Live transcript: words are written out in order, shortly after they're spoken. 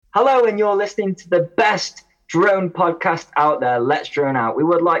Hello, and you're listening to the best drone podcast out there, Let's Drone Out. We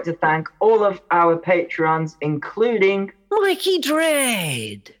would like to thank all of our Patreons, including Mikey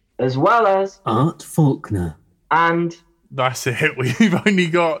Dread, as well as Art Faulkner. And that's it. We've only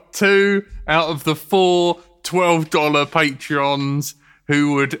got 2 out of the 4 $12 Patreons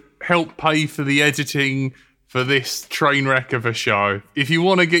who would help pay for the editing for this train wreck of a show. If you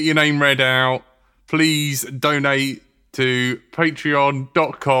want to get your name read out, please donate to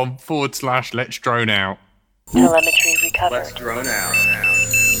patreon.com/Let's Drone Out. Telemetry recovered. Let's Drone Out.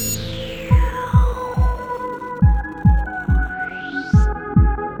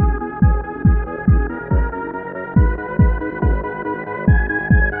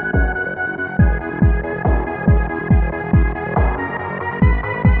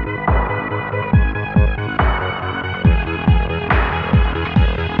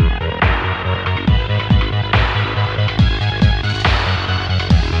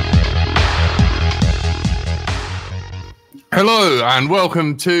 Hello and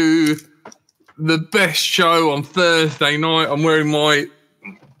welcome to the best show on Thursday night. I'm wearing my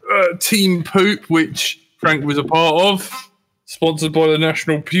team poop, which Frank was a part of, sponsored by the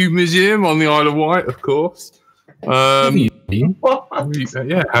National Pew Museum on the Isle of Wight, of course. Have you been?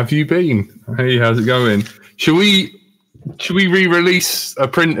 Yeah, have you been? Hey, how's it going? Should we re-release a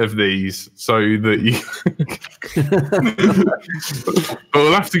print of these so that you? But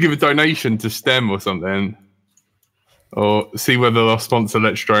we'll have to give a donation to STEM or something. Or see whether they'll sponsor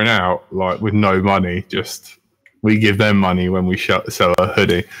Let's Drone Out, like with no money. Just we give them money when we sell a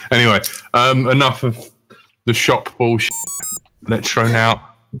hoodie. Anyway, enough of the shop bullshit. Let's Drone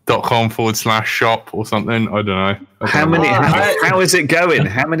Out.com/shop or something. I don't know. How is it going?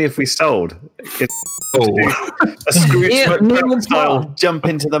 How many have we sold? A Scrooge style jump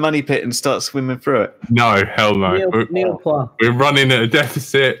into the money pit and start swimming through it. No, hell no. We're running at a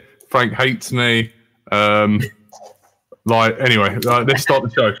deficit. Frank hates me. Anyway, let's start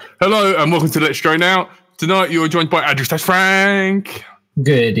the show. Hello and welcome to Let's Drone Out. Tonight you are joined by Andrew / Frank.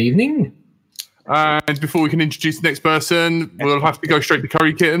 Good evening. And before we can introduce the next person, we'll have to go straight to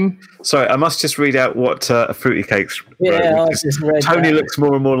Curry Kitten. Sorry, I must just read out what Fruity Cakes wrote. Yeah, I just read Tony that. looks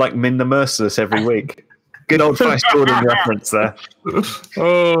more and more like Min the Merciless every week. Good old Flash Gordon reference there.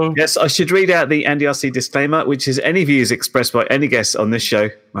 Oh. Yes, I should read out the Andy RC disclaimer, which is any views expressed by any guests on this show,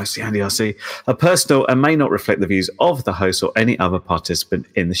 mostly Andy RC, are personal and may not reflect the views of the host or any other participant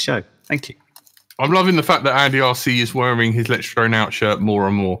in the show. Thank you. I'm loving the fact that Andy RC is wearing his Let's Drone Out shirt more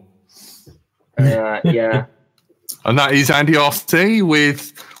and more. yeah. And that is Andy RC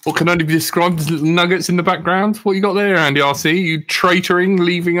with what can only be described as little nuggets in the background. What you got there, Andy RC? You traitoring,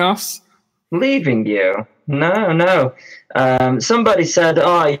 leaving us? Leaving you? No. Somebody said,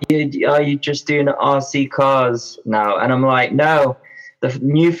 are you just doing RC cars now? And I'm like, no. The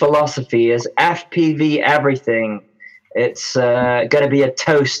new philosophy is FPV everything. It's going to be a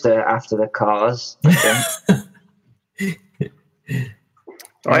toaster after the cars. I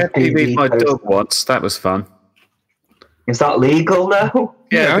FPV'd my dog once. That was fun. Is that legal, though?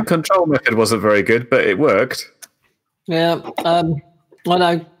 Yeah, the control method wasn't very good, but it worked. Yeah, I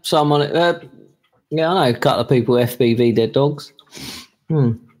know someone. I know a couple of people who FPV their dogs.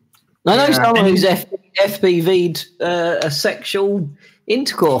 I know someone who's FPV'd a sexual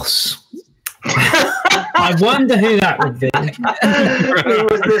intercourse. I wonder who that would be. Who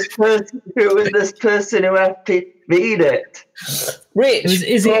was this person who FPV'd it? Rich.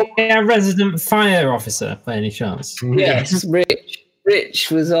 Is he a resident fire officer by any chance? Yes, Rich.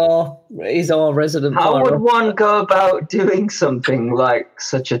 Rich is our resident. How would one go about doing something like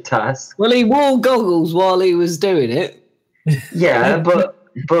such a task? Well, he wore goggles while he was doing it. Yeah, but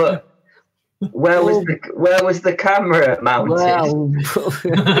where was the camera mounted? Well,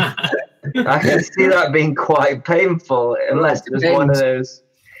 I can see that being quite painful, unless it was one of those.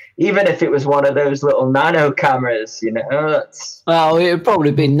 Even if it was one of those little nano cameras, that's. Well, it would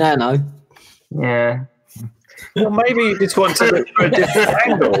probably be nano. Yeah. Well, maybe you just want to look for a different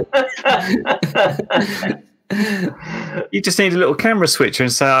angle. You just need a little camera switcher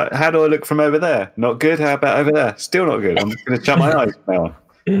and say, how do I look from over there? Not good. How about over there? Still not good. I'm just going to shut my eyes now.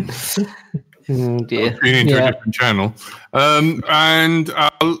 Oh dear. Tuning into a different channel.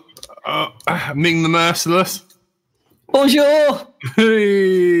 Ming the Merciless. Bonjour.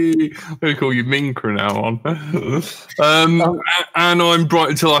 Hey, we call you Ming from now on. And I'm Bright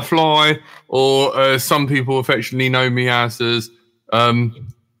Until I Fly, or some people affectionately know me as the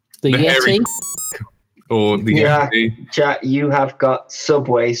Yeti. hairy, or the Yeti. Jack, you have got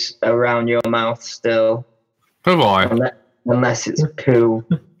Subways around your mouth still. Have I? Unless it's poo.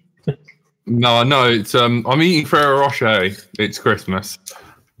 No, it's I'm eating Ferrero Rocher. It's Christmas.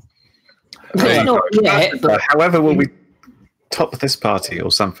 There you Not go. yet, but However, will we top this party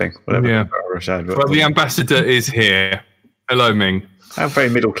or something? Whatever. Yeah. Well, the ambassador is here. Hello, Ming. How very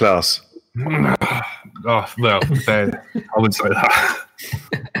middle class. Oh, well, I wouldn't say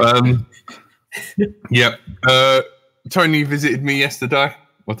that. Yeah. Tony visited me yesterday.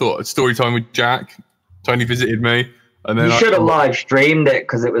 I thought story time with Jack. Tony visited me. And then You should have live streamed it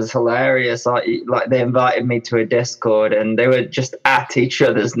because it was hilarious. Like they invited me to a Discord and they were just at each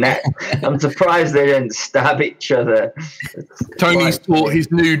other's neck. I'm surprised they didn't stab each other. Tony's taught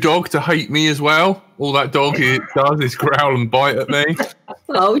his new dog to hate me as well. All that dog does is growl and bite at me.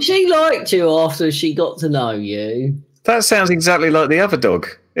 oh, she liked you after she got to know you. That sounds exactly like the other dog.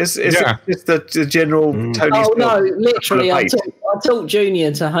 Is Yeah. it just the general Tony's Oh dog? no, literally, I hate. taught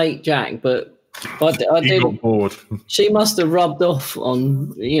Junior to hate Jack, but I He did. got bored. She must have rubbed off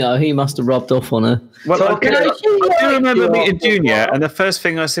on. he must have rubbed off on her. Well, I Okay. do remember You meeting after a Junior, while. and the first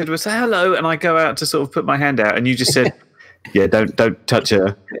thing I said was hello, and I go out to sort of put my hand out, and you just said, "Yeah, don't touch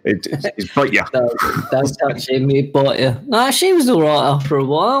her. It's bite you." Don't touch him, he'd bite you. No, she was all right after a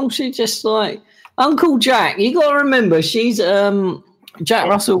while. She just like Uncle Jack. You got to remember, she's Jack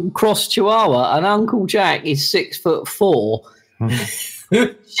Russell Cross Chihuahua, and Uncle Jack is 6'4".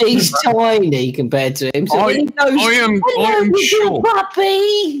 She's tiny compared to him. So I- when he goes, I am "Hello, sure. little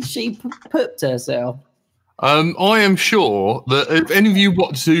puppy," she pooped herself. I am sure that if any of you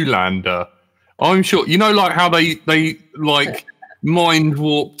watch Zoolander, I'm sure you know like how they like mind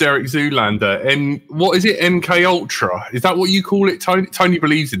warp Derek Zoolander and what is it, MK Ultra? Is that what you call it? Tony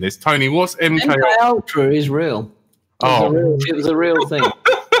believes in this. Tony, what's MK MK Ultra? Ultra is real. Oh. It was a real thing.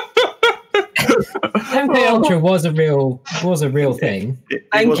 MK Ultra was a real thing. It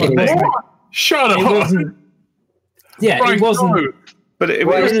Thank wasn't you. big, Shut It up. wasn't. Yeah, Frank, it wasn't. no. but it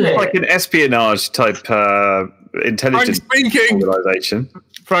Well, was isn't it? like an espionage type Frank intelligence speaking. organization.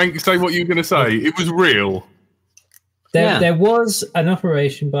 Frank, say what you were going to say. It was real. Yeah. There was an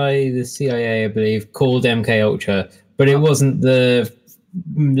operation by the CIA, I believe, called MK Ultra, but it wasn't the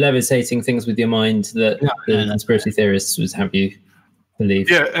levitating things with your mind that the conspiracy theorists would have you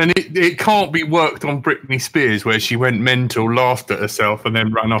believe. Yeah, and it can't be worked on Britney Spears where she went mental, laughed at herself, and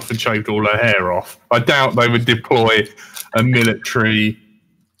then ran off and shaved all her hair off. I doubt they would deploy a military.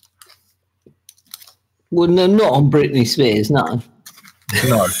 Well, no, not on Britney Spears, no.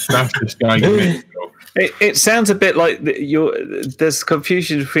 No, that's just going mental. It sounds a bit like there's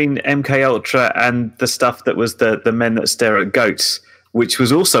confusion between MK Ultra and the stuff that was the men that stare at goats, which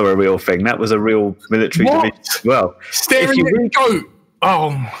was also a real thing. That was a real military What? division as well. Staring you at a goat.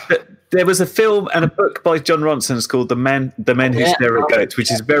 Oh, There was a film and a book by John Ronson. It's called The Men Who Yeah. Stare at Goats,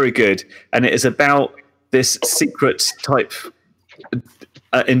 which is very good, and it is about this secret type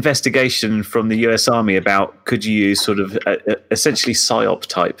investigation from the US Army about could you use sort of essentially psyop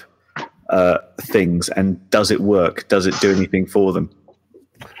type things, and does it work? Does it do anything for them?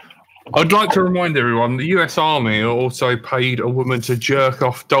 I'd like to remind everyone the US Army also paid a woman to jerk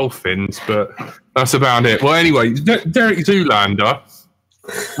off dolphins, but that's about it. Well, anyway, Derek Zoolander,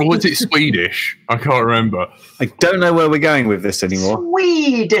 or was it Swedish? I can't remember. I don't know where we're going with this anymore.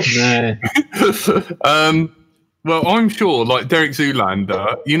 Swedish. No. Well, I'm sure, like Derek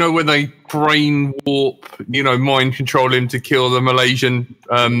Zoolander, you know, when they brain warp, mind control him to kill the Malaysian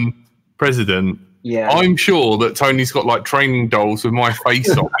president. Yeah. I'm sure that Tony's got like training dolls with my face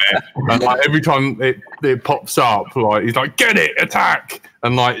on it, and like every time it pops up, like he's like, "Get it, attack!"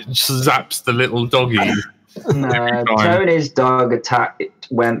 and like zaps the little doggy. No, time. Tony's dog attack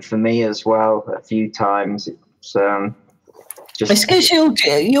went for me as well a few times. It's just It's because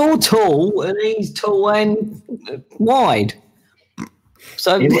you're tall and he's tall and wide.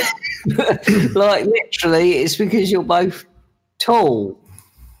 So, like, literally, it's because you're both tall.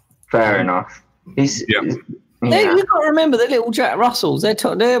 fair enough. He's Yeah. yeah. You've got to remember the little Jack Russells. They're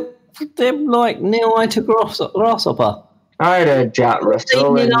like knee-high to grasshopper. I had a Jack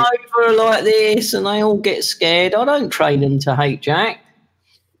Russell. Leaning And, over like this, and they all get scared. I don't train them to hate Jack.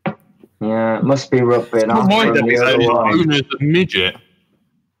 yeah, it must be rubbing off. Mind from that the other it's one. known as a midget.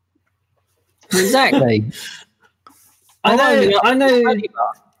 Exactly. I know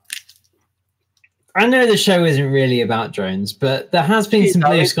know. the show isn't really about drones, but there has been It some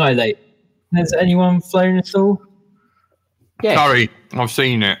blue does. sky lately. Has anyone flown at all? Yeah. Sorry, I've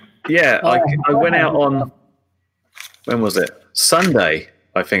seen it. Yeah, I went out on, when was it? Sunday,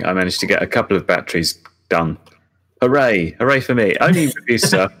 I think I managed to get a couple of batteries done. Hooray for me. Only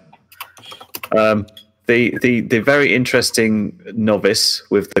producer. The very interesting novice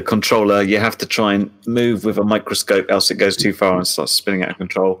with the controller, you have to try and move with a microscope, else it goes too far and starts spinning out of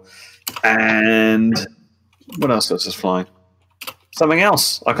control. And what else was just flying? Something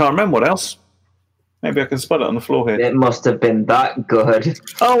else. I can't remember what else. Maybe I can spot it on the floor here. It must have been that good.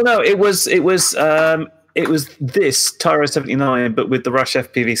 Oh no, it was this Tyro 79, but with the Rush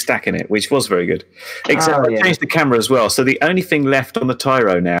FPV stack in it, which was very good. Except I changed the camera as well. So the only thing left on the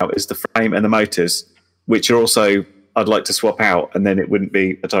Tyro now is the frame and the motors, which are also I'd like to swap out, and then it wouldn't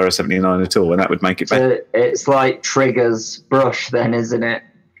be a Tyro 79 at all, and that would make it better. So it's like Trigger's brush, then, isn't it?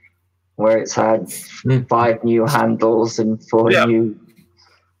 Where it's had 5 new handles and 4 new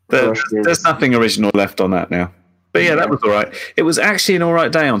brushes. There's nothing original left on that now. But yeah, that was all right. It was actually an all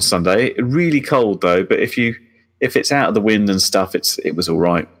right day on Sunday. Really cold though, but if it's out of the wind and stuff, it was all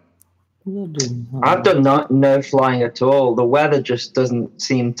right. I've done no flying at all. The weather just doesn't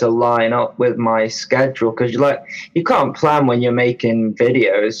seem to line up with my schedule because you can't plan when you're making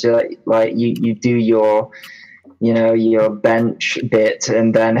videos. You do your bench bit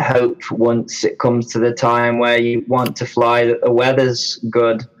and then hope once it comes to the time where you want to fly that the weather's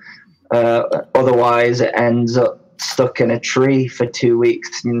good. Otherwise, it ends up stuck in a tree for 2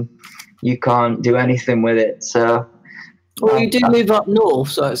 weeks and you can't do anything with it. So, well, you do live up north,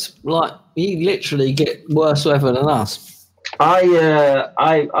 so it's like you literally get worse weather than us.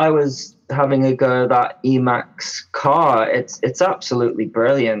 I was having a go at that Emax car. It's absolutely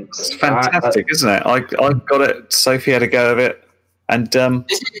brilliant. It's fantastic, isn't it? I got it. Sophie had a go of it, and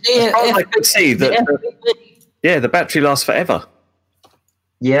I could see that. The battery lasts forever.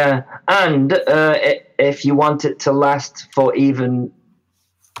 Yeah, and if you want it to last for even,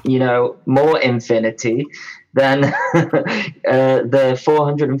 more infinity, then the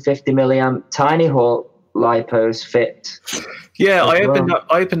 450 milliamp tiny hawk lipos fit. Yeah, I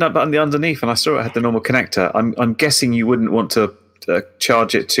opened up on the underneath, and I saw it had the normal connector. I'm guessing you wouldn't want to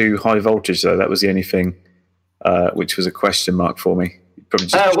charge it to high voltage, though. That was the only thing, which was a question mark for me.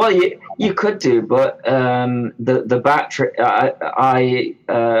 Well, you could do, but the battery, I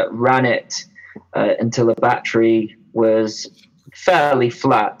ran it until the battery was fairly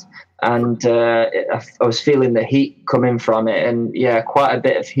flat, and I was feeling the heat coming from it, and quite a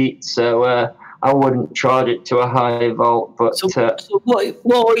bit of heat. So I wouldn't charge it to a high volt. But so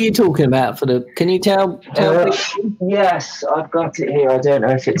what are you talking about? Can you tell yes, I've got it here. I don't know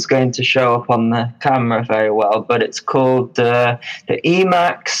if it's going to show up on the camera very well, but it's called the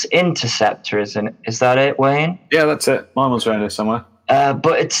Emax Interceptor, isn't it? Is that it, Wayne? Yeah, that's it. Mine was around here somewhere.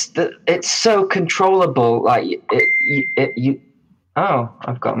 But it's so controllable. Like you. Oh,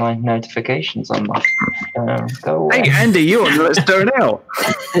 I've got my notifications on my go away. Hey, Andy, you're on Let's Turn Out.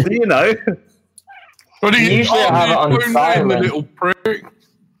 You know. Usually I have it on silent. Little prick.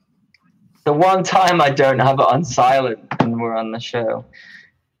 The one time I don't have it on silent when we're on the show.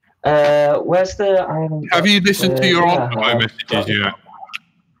 Where's the? Have you listened to your online messages yet?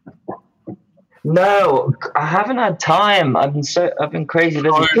 No, I haven't had time. I've been crazy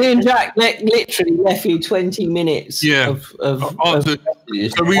busy. Me and Jack literally left you 20 minutes. Yeah.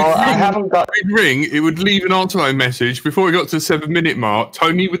 I haven't got. We'd ring. It would leave an answer phone message before it got to the 7-minute mark.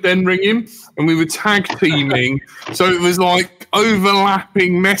 Tony would then ring him, and we were tag teaming. So it was like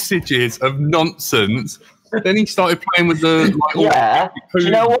overlapping messages of nonsense. Then he started playing with the. Do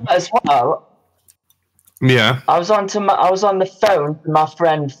you know what? As well. Yeah. I was on the phone to my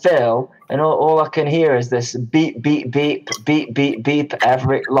friend Phil, and all I can hear is this beep beep beep beep beep beep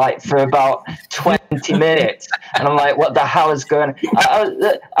for about 20 minutes, and I'm like, what the hell is going on?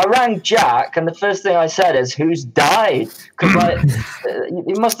 I rang Jack, and the first thing I said is, who's died? Because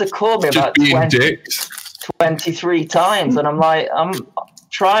he must have called me about 23 times, and I'm like, I'm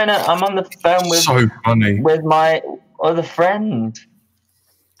on the phone with my other friend.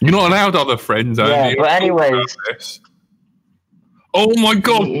 You're not allowed other friends, Andy. Yeah, but anyways. Oh my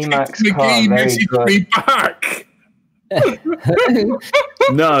God! McGee messaged me back.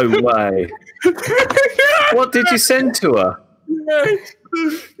 No way. What did you send to her?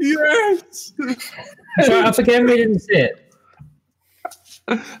 Yes. Show it up again. We didn't see it.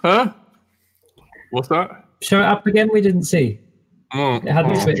 Huh? What's that? Show it up again. We didn't see. It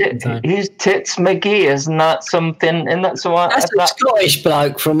hadn't switched in time. Who's Tits McGee? Isn't that something? That's a Scottish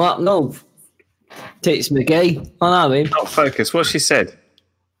bloke from up north. Tits McGee. I know him. Not focus. What she said?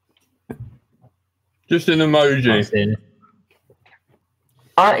 Just an emoji.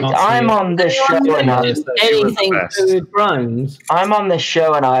 I'm on this show and anything to do with drones. I'm on this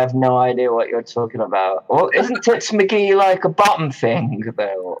show and I have no idea what you're talking about. Well, isn't Tits McGee like a bottom thing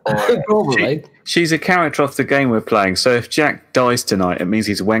though? Probably. She's a character off the game we're playing. So if Jack dies tonight, it means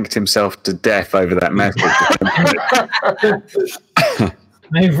he's wanked himself to death over that message.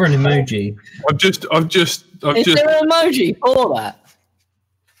 Over an emoji. Is there an emoji for that?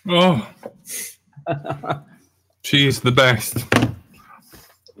 Oh, she's the best.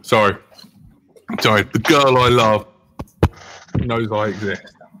 Sorry. Sorry, the girl I love knows I exist.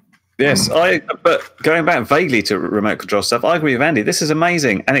 Yes, but going back vaguely to remote control stuff, I agree with Andy. This is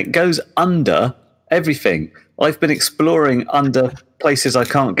amazing, and it goes under everything. I've been exploring under places I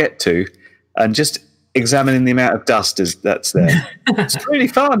can't get to, and just examining the amount of dust that's there. It's really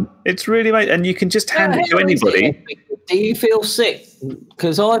fun. It's really amazing, and you can just hand it to anybody. Do you feel sick?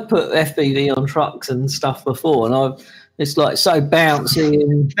 Because I put FPV on trucks and stuff before, and it's like so bouncy.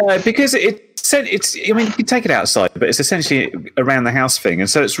 And because it's. I mean, you can take it outside, but it's essentially around the house thing, and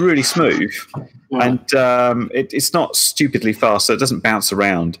so it's really smooth, and it's not stupidly fast, so it doesn't bounce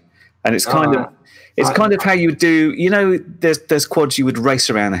around, and it's kind of how you would do. You know, there's quads you would race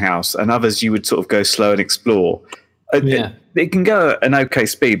around the house, and others you would sort of go slow and explore. It can go at an okay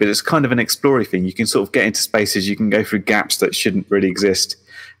speed, but it's kind of an exploring thing. You can sort of get into spaces, you can go through gaps that shouldn't really exist,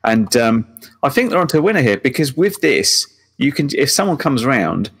 and I think they're onto a winner here because with this, you can, if someone comes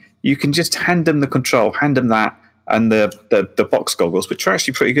around, you can just hand them the control, hand them that, and the box goggles, which are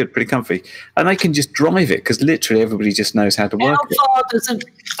actually pretty good, pretty comfy, and they can just drive it because literally everybody just knows how to work it. How far does the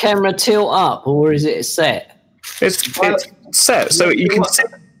camera tilt up, or is it set? It's set, so you can sit.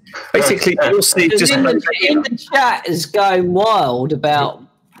 Basically, you'll see just in the chat is going wild about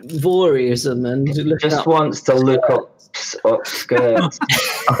voyeurism and just wants to look up skirts.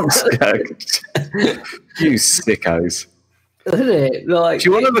 You sickos. Isn't it? Like, if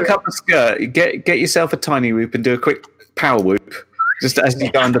you want to look up a skirt, get yourself a tiny whoop and do a quick power whoop, just as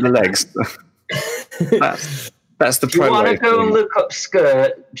you go under the legs. That's the pro way. You want to go and look up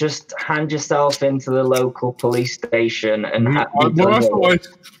skirt? Just hand yourself into the local police station and.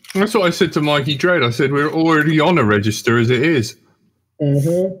 That's what I said to Mikey Dread. I said we're already on a register as it is.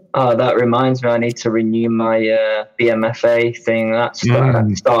 Mm-hmm. Oh, that reminds me. I need to renew my BMFA thing. That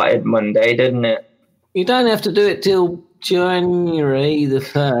started Monday, didn't it? You don't have to do it till January the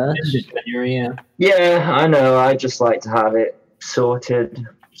 1st. January, yeah. Yeah, I know. I just like to have it sorted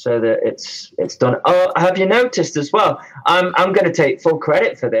so that it's done. Oh, have you noticed as well? I'm going to take full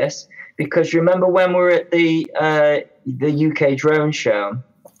credit for this because remember when we were at the UK drone show,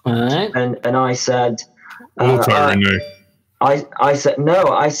 and I said, I said no.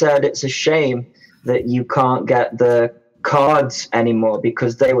 I said it's a shame that you can't get the cards anymore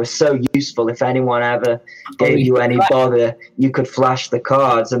because they were so useful. If anyone ever gave you any bother, you could flash the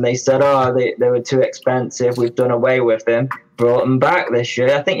cards. And they said, they were too expensive. We've done away with them. Brought them back this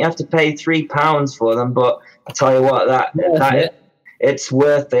year. I think you have to pay £3 for them, but I tell you what, it's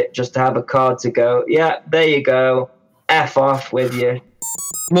worth it just to have a card to go. Yeah, there you go. F off with your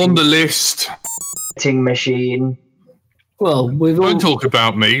on the list machine. Well, don't talk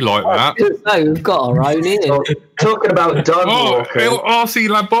about me like that. No, we've got our own in it. Talking about dog walking. RC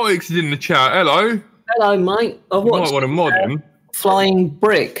Labotics is in the chat. Hello. Hello, mate. I might want to mod him. Flying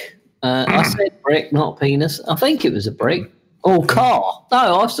brick. I said brick, not penis. I think it was a brick. Oh, car.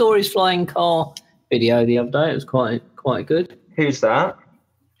 No, I saw his flying car video the other day. It was quite good. Who's that?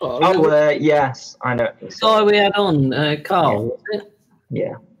 Yes, I know. Guy we had on, Carl, was it?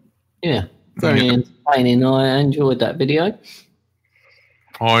 Yeah. Yeah. Very entertaining. I enjoyed that video.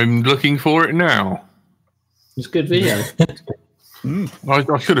 I'm looking for it now. It's a good video. I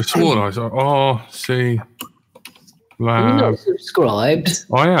could have sworn I was like, see. Wow. You're not subscribed.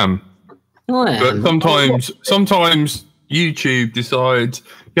 I am. But sometimes YouTube decides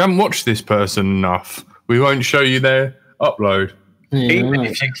you haven't watched this person enough. We won't show you their upload. Yeah, even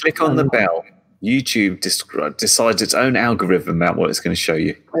if you click on the bell, YouTube decides its own algorithm about what it's going to show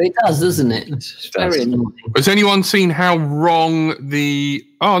you. It does, doesn't it? It's very annoying. Has anyone seen how wrong the...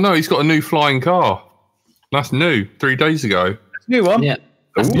 Oh, no, he's got a new flying car. That's new, 3 days ago. New one? Yeah.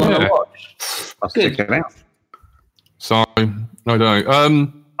 That's one I watched. I'll check it out. So, I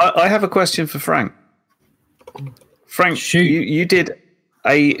don't. I have a question for Frank. Frank, you did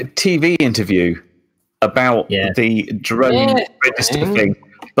a TV interview about the drone register thing.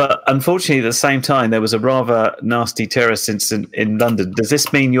 But unfortunately, at the same time, there was a rather nasty terrorist incident in London. Does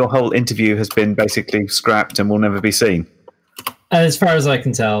this mean your whole interview has been basically scrapped and will never be seen? As far as I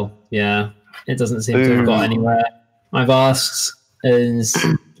can tell, yeah. It doesn't seem to have got anywhere. I've asked, and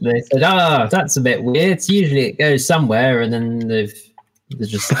they said, that's a bit weird. Usually it goes somewhere, and then they've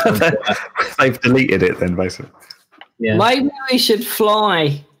just... They've deleted it then, basically. Yeah. Maybe we should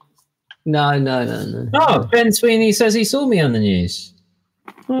fly. No. Oh, Ben Sweeney says he saw me on the news.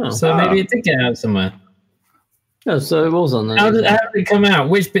 So maybe it did get out somewhere. Oh, so it was on there. How did it come out?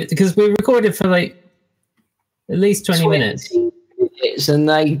 Which bit? Because we recorded for like at least 20 minutes. And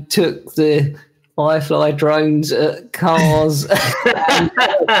they took the Firefly drones at cars out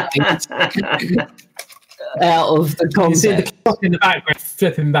of the concept. You see the clock in the background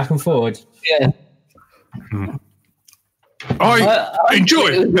flipping back and forward. Yeah. I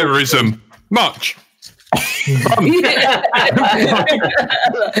enjoy terrorism much. Yeah,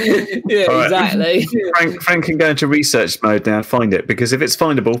 exactly. Frank can go into research mode now and find it, because if it's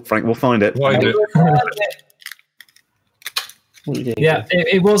findable, Frank will find it. Find it. Yeah,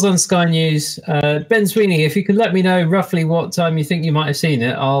 it was on Sky News. Ben Sweeney, if you could let me know roughly what time you think you might have seen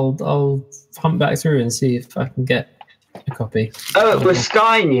it, I'll hunt back through and see if I can get a copy. Oh, it was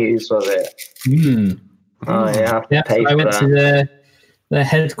Sky News, was it? Oh, yeah. I have to pay I for went that. to their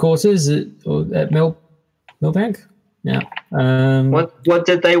headquarters at Millbank. Yeah. What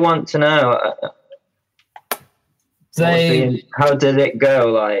did they want to know? How did it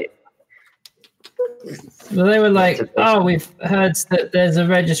go? Like, well, they were like, "Oh, we've heard that there's a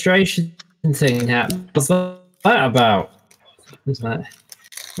registration thing happening. What's that about?" I was like,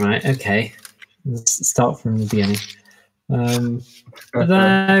 "Right, okay, let's start from the beginning." Frank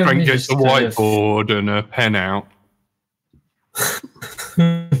gets a whiteboard and a pen out.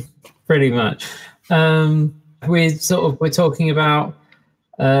 Pretty much. We're talking about,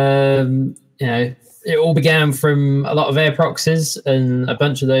 it all began from a lot of air proxies, and a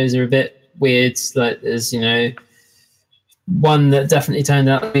bunch of those are a bit weird. Like there's, one that definitely turned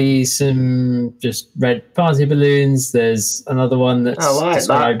out to be some just red party balloons. There's another one that's I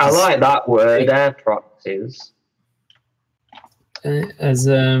like that word, air proxies. As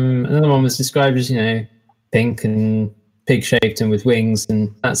another one was described as, pink and pig-shaped and with wings,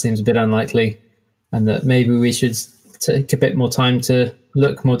 and that seems a bit unlikely, and that maybe we should take a bit more time to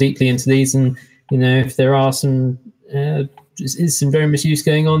look more deeply into these, and if there are some is some very misuse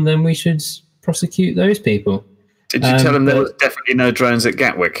going on, then we should prosecute those people. Did you tell them there was definitely no drones at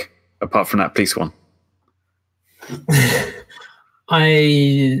Gatwick apart from that police one?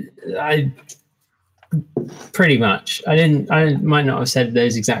 I pretty much. I might not have said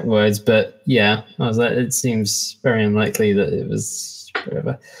those exact words, but yeah, I was like, it seems very unlikely that it was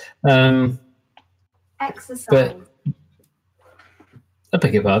whatever. Exercise. But I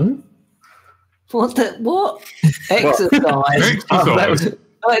beg your pardon. What? Exercise. Exercise.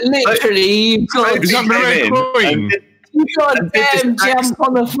 Like literally, you've got Is that the Red Queen? to damn jump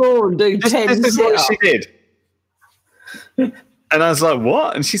on the floor and do 10 This is what sit-ups. she did. And I was like,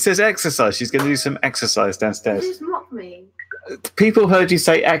 what? And she says exercise. She's going to do some exercise downstairs. Just mock me. People heard you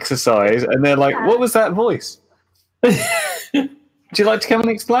say exercise, and they're like, what was that voice? Would you like to come and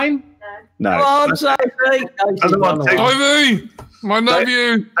explain? No. Oh, Sophie. I don't want to. Ivy, my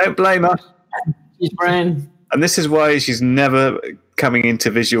nephew. Don't blame her. She's brand. And this is why she's never coming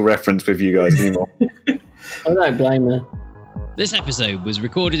into visual reference with you guys anymore. I don't blame her. This episode was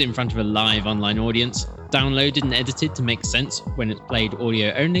recorded in front of a live online audience, downloaded and edited to make sense when it's played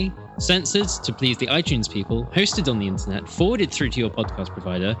audio only, censored to please the iTunes people, hosted on the internet, forwarded through to your podcast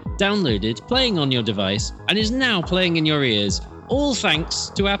provider, downloaded, playing on your device, and is now playing in your ears, all thanks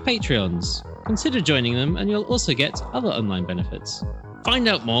to our Patreons. Consider joining them and you'll also get other online benefits. Find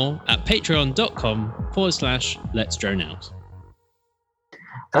out more at patreon.com/Let's Drone Out.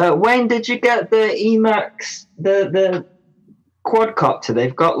 Wayne, did you get the Emacs, the quadcopter?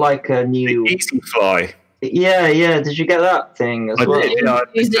 They've got like a new Easy Fly. Yeah. Did you get that thing as well? did, yeah,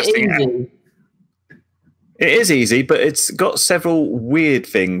 Is it testing it out. easy? It is easy, but it's got several weird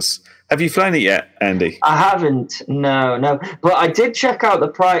things. Have you flown it yet, Andy? I haven't. No. But I did check out the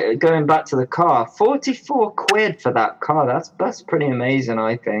price. Going back to the car, 44 quid for that car. That's pretty amazing.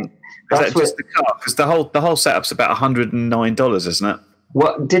 I think. Is that just the car? Because the whole setup's about $109, isn't it?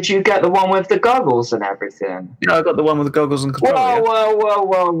 What did you get? The one with the goggles and everything? Yeah, I got the one with the goggles and control.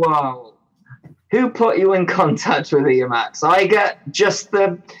 Whoa! Who put you in contact with Emacs? I get just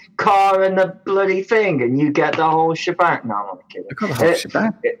the car and the bloody thing, and you get the whole shebang. No, I'm not kidding. I got the whole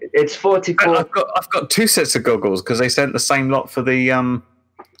shebang. It's 44. I've got two sets of goggles because they sent the same lot for the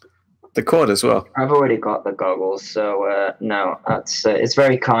quad as well. I've already got the goggles, so no, that's it's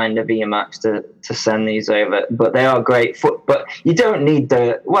very kind of Emacs to send these over. But they are great. But you don't need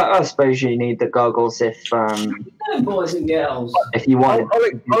the. Well, I suppose you need the goggles if Boys and girls. if you want.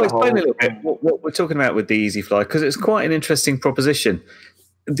 I'll explain a little bit what we're talking about with the Easy Fly, because it's quite an interesting proposition.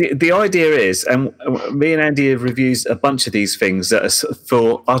 The idea is, and me and Andy have reviewed a bunch of these things that are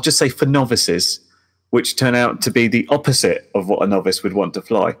for, I'll just say, for novices, which turn out to be the opposite of what a novice would want to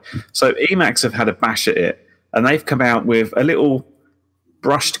fly. So Emacs have had a bash at it, and they've come out with a little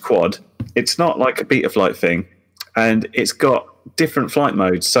brushed quad. It's not like a Betaflight thing, and it's got different flight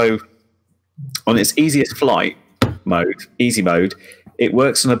modes. So on its easiest flight mode, easy mode, it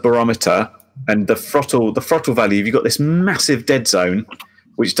works on a barometer, and the throttle value, you've got this massive dead zone,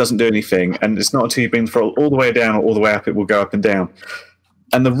 which doesn't do anything, and it's not until you bring the throttle all the way down or all the way up, it will go up and down.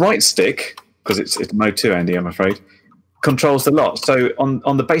 And the right stick, because it's Mode 2, Andy, I'm afraid, controls the lot. So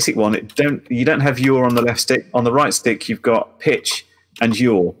on the basic one, you don't have yaw on the left stick. On the right stick, you've got pitch and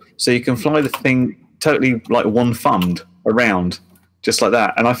yaw. So you can fly the thing totally like one-thumbed around, just like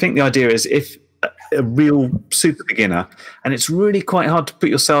that. And I think the idea is if a real super beginner, and it's really quite hard to put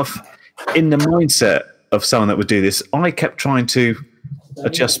yourself in the mindset of someone that would do this. I kept trying to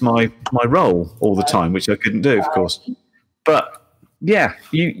adjust my roll all the time, which I couldn't do, of course. But yeah,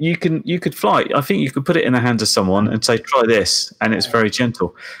 you could fly. I think you could put it in the hands of someone and say, try this, and it's very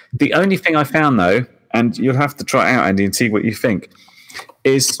gentle. The only thing I found, though, and you'll have to try it out, Andy, and see what you think,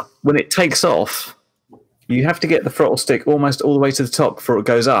 is when it takes off, you have to get the throttle stick almost all the way to the top before it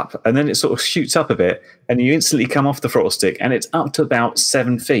goes up, and then it sort of shoots up a bit, and you instantly come off the throttle stick, and it's up to about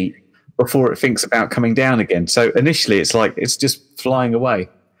 7 feet before it thinks about coming down again. So initially, it's like it's just flying away.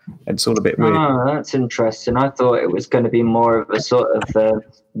 It's all a bit weird. Oh, that's interesting. I thought it was going to be more of a sort of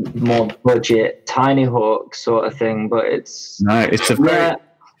more budget Tiny Hawk sort of thing, but it's a very,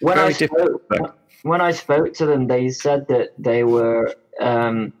 very different. When I spoke to them, they said that they were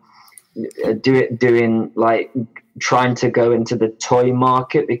doing like trying to go into the toy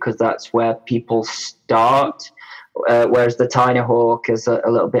market because that's where people start, whereas the Tiny Hawk is a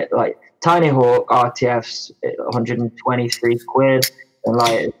little bit like Tiny Hawk RTF's 123 quid. And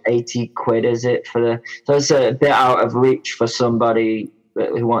like 80 quid is it so it's a bit out of reach for somebody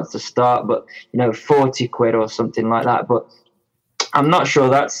who wants to start, but 40 quid or something like that. But I'm not sure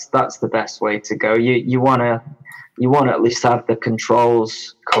that's the best way to go. You want to at least have the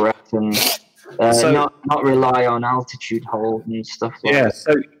controls correct and not rely on altitude hold and stuff like that.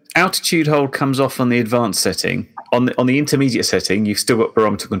 So altitude hold comes off on the advanced setting. On the intermediate setting, you've still got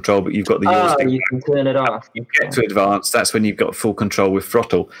barometer control, but you've got the yaw stick. You can turn it off. You get to advanced, that's when you've got full control with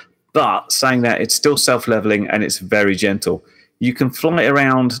throttle. But saying that, it's still self-leveling and it's very gentle. You can fly it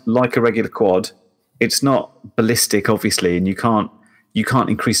around like a regular quad. It's not ballistic, obviously, and you can't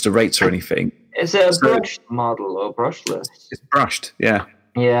increase the rates or anything. Is it a brushed model or brushless? It's brushed, yeah.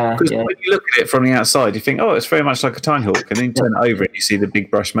 Yeah. Because when you look at it from the outside, you think, it's very much like a Tiny Hawk, and then you turn it over and you see the big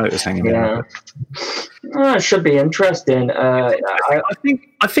brush motors hanging down. It should be interesting. I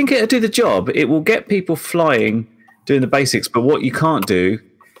think it'll do the job. It will get people flying, doing the basics, but what you can't do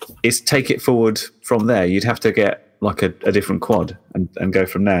is take it forward from there. You'd have to get like a different quad and go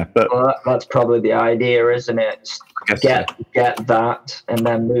from there. But that's probably the idea, isn't it? Get that and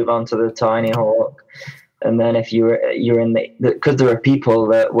then move on to the Tiny Hawk. And then if you're in because there are people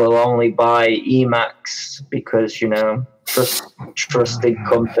that will only buy Emacs because trusted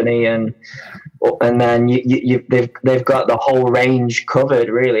company, and then they've got the whole range covered,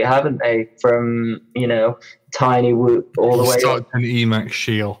 really, haven't they? From Tiny Whoop all the way up. An Emacs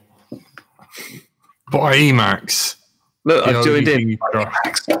shield. Buy Emacs. Look, I've joined in.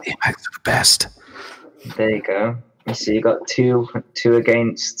 Emacs are the best. There you go. You see, you got two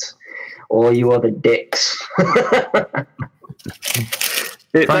against all you other dicks.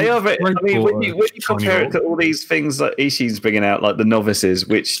 They are very, when you compare it to all these things that Ishii's bringing out, like the novices,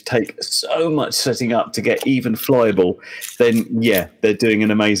 which take so much setting up to get even flyable, then they're doing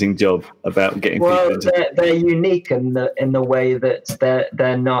an amazing job about getting people into they're unique in the way that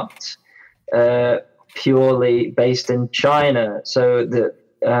they're not purely based in China. So the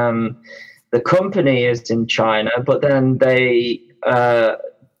company is in China, but then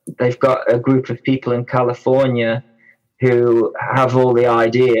they've got a group of people in California who have all the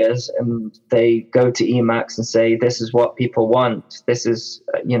ideas, and they go to Emacs and say, this is what people want. This is,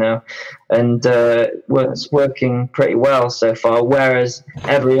 and it's working pretty well so far. Whereas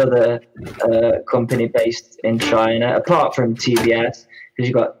every other company based in China, apart from TBS, because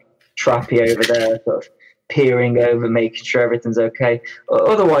you've got Trappy over there sort of peering over, making sure everything's okay.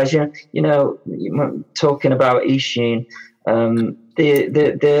 Otherwise, talking about Ishin,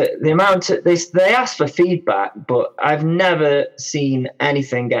 the amount they ask for feedback, but I've never seen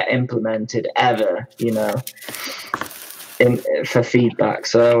anything get implemented ever, for feedback.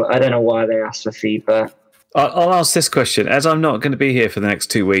 So I don't know why they ask for feedback. I'll ask this question. As I'm not going to be here for the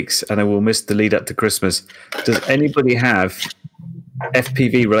next 2 weeks and I will miss the lead up to Christmas, does anybody have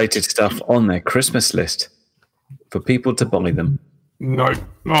FPV related stuff on their Christmas list for people to buy them? No.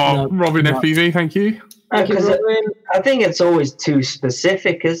 Robin, FPV, thank you. Because I think it's always too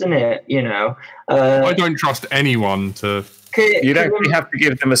specific, isn't it? I don't trust anyone to. You don't have to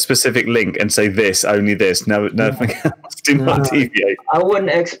give them a specific link and say this, only this, nothing else. Do not deviate. I wouldn't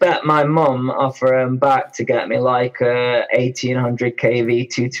expect my mum off her own back to get me like a 1800 kV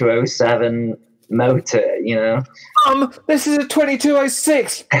 2207 motor. This is a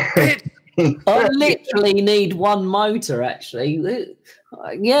 2206. I literally need one motor, actually.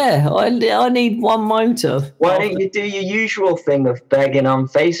 Yeah, I need one motor. Why don't you do your usual thing of begging on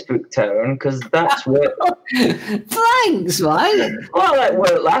Facebook, Tone? Because that's what. Thanks, mate. Well, that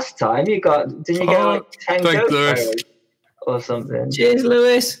worked last time. Didn't you get like 10 thanks, GoPros Lewis. or something? Cheers,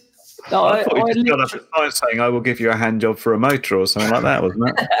 Lewis. No, I thought you just got up at sign saying, "I will give you a hand job for a motor" or something like that,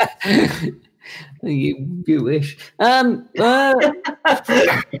 wasn't it? You wish.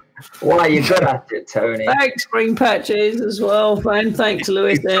 Why you good at it, Tony? Thanks, Green Patches, as well, and thanks,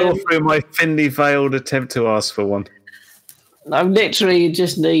 Lewis. You tore through my thinly veiled attempt to ask for one. No, literally, you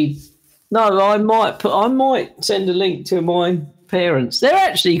just need. No, I might send a link to my parents. They're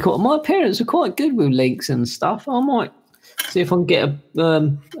actually my parents are quite good with links and stuff. I might see if I can get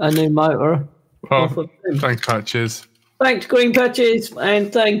a new motor. Oh, thanks, Patches. Thanks, Green Patches,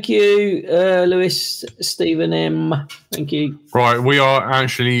 and thank you, Lewis, Stephen M. Thank you. Right, we are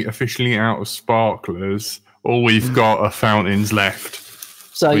actually officially out of sparklers. All we've got are fountains left.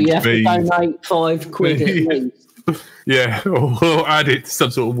 So you have to donate £5 at least. Yeah, we'll add it to some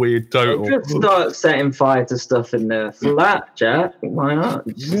sort of weird total. Just start setting fire to stuff in the flat, Jack. Why not?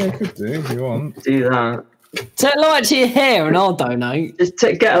 Yeah, could do if you want. Do that. Set light to your hair and I'll donate. Just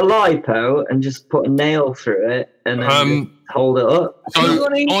get a lipo and just put a nail through it and then just hold it up. So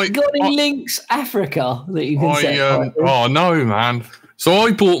you got any links, Africa, that you can set fire to? Oh no, man! So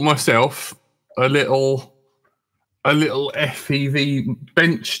I bought myself a little FPV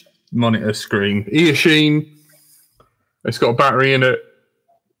bench monitor screen. Eachine. It's got a battery in it.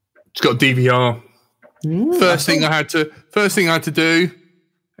 It's got DVR. First thing I had to do.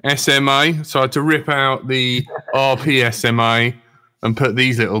 SMA, so I had to rip out the RP SMA and put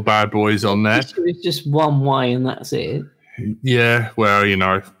these little bad boys on there. It's just one way and that's it. Yeah, well,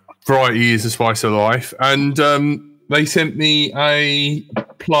 variety is the spice of life. And they sent me a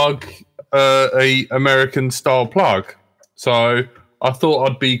plug, a American style plug. So I thought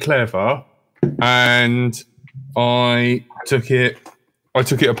I'd be clever, and I took it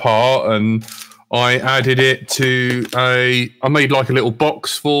apart and I added it to I made like a little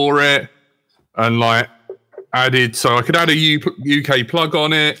box for it and so I could add a UK plug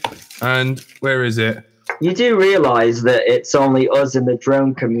on it. And where is it? You do realise that it's only us in the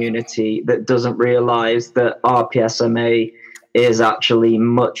drone community that doesn't realise that RPSMA is actually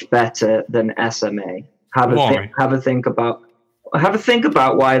much better than SMA. Have a think about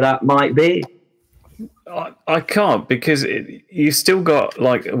why that might be. I can't, because you still got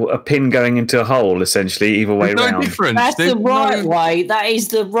like a pin going into a hole, essentially, either way There's around. No difference. That's the right way. That is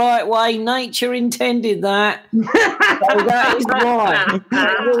the right way. Nature intended that. So that is right.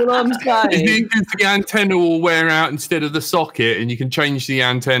 That's all I'm saying. The antenna will wear out instead of the socket, and you can change the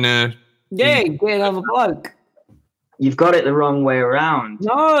antenna. Yeah, get another bloke. You've got it the wrong way around.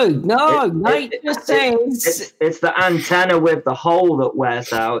 No, nature says it's the antenna with the hole that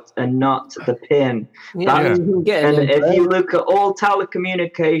wears out and not the pin. Yeah, you can get it. If you look at all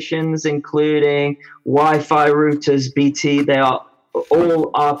telecommunications, including Wi-Fi routers, BT, they are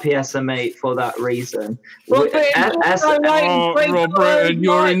all RPSMA for that reason. Robert,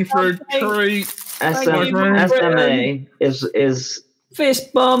 you're in for a treat. SMA is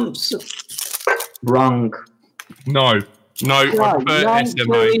fist bumps. Wrong. No, I prefer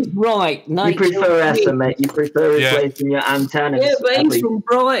SMA. Right, you prefer SMA. You prefer replacing your antenna. Yeah, but he's from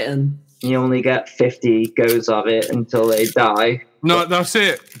Brighton. You only get 50 goes of it until they die. No, that's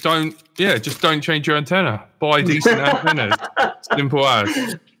it. Just don't change your antenna. Buy decent antennas. Simple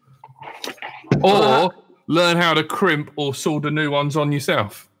as. Or learn how to crimp or solder new ones on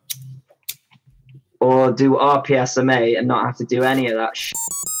yourself. Or do RPSMA and not have to do any of that shit.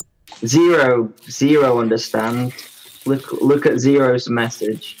 Zero understand. Look at Zero's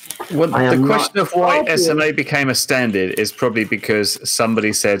message. Well, the question of why SMA became a standard is probably because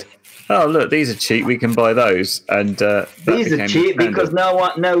somebody said, "Oh, look, these are cheap. We can buy those." And these are cheap because no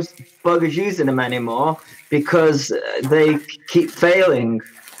buggers using them anymore because they keep failing.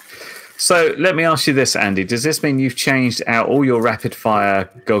 So let me ask you this, Andy. Does this mean you've changed out all your rapid fire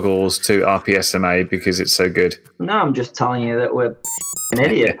goggles to RPSMA because it's so good? No, I'm just telling you that we're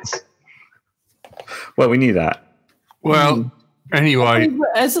idiots. Well, we knew that. Well, anyway.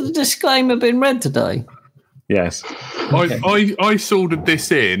 Has the disclaimer been read today? Yes. I soldered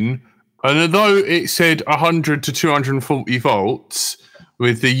this in, and although it said 100 to 240 volts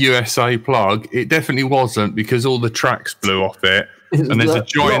with the USA plug, it definitely wasn't because all the tracks blew off it, and there's a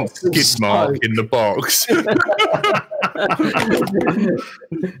giant skid mark in the box.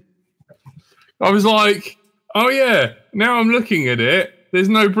 I was like, oh yeah, now I'm looking at it. There's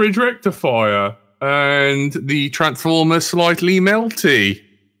no bridge rectifier, and the transformer slightly melty.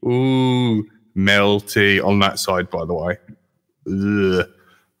 Ooh, melty on that side, by the way. Ugh.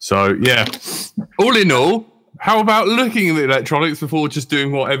 So yeah, all in all, how about looking at the electronics before just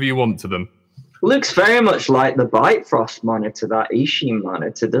doing whatever you want to them? Looks very much like the Bifrost monitor, that Eachine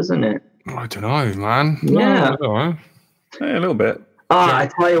monitor, doesn't it? I don't know, man. Yeah. I don't know. Yeah, a little bit. I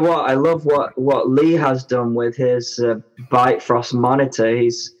tell you what, I love what Lee has done with his Bifrost monitor.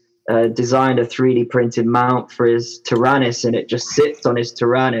 He's designed a 3D printed mount for his Tyrannus, and it just sits on his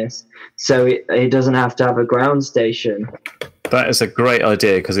Tyrannus, so he doesn't have to have a ground station. That is a great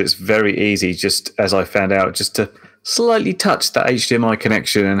idea because it's very easy, just as I found out, just to slightly touch that HDMI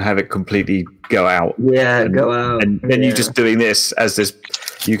connection and have it completely go out. Yeah, go out. And then you're just doing this as this.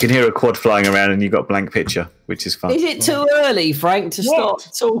 You can hear a quad flying around and you've got a blank picture, which is fun. Is it too early, Frank, to start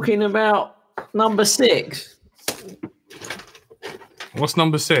talking about number 6? What's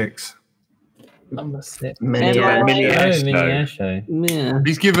number 6? Number 6. Mini Air Show. Yeah.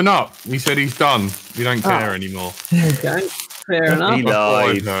 He's given up. He said he's done. We don't care anymore. Okay. Fair enough. He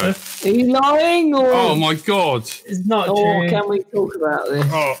lied. No. Are you lying, or, Oh my god. It's not or true. can we talk about this?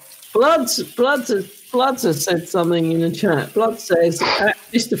 Oh, Bloods has said something in the chat. Blood says,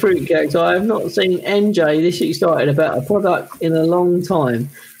 Mr. Fruitcakes, I have not seen NJ this excited about a product in a long time.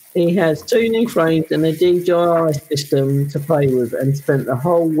 He has 2 new frames and a DJI system to play with and spent the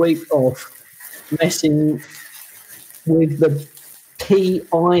whole week off messing with the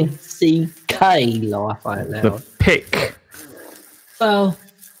PICK life out loud. The pick. Well,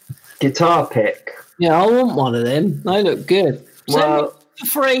 Guitar pick. yeah, I want one of them. They look good. Well, The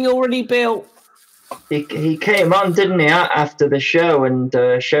thing already built. he came on, didn't he, after the show and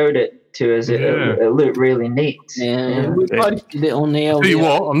showed it to us. Yeah. It looked really neat. Yeah, we posted it on the tell you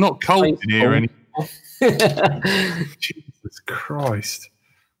LDR. what, I'm not cold in here anymore. Jesus Christ.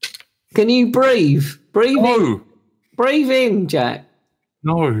 Can you breathe? Breathe in. No, Breathe in, Jack.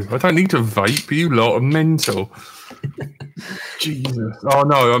 no, I don't need to vape. You lot are mental. Jesus. Oh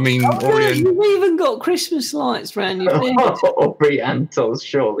no, I mean, Orient. You've even got Christmas lights round your bed. Oriental's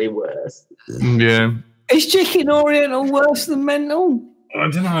surely worse. Yeah. Is Chicken Oriental worse than mental? I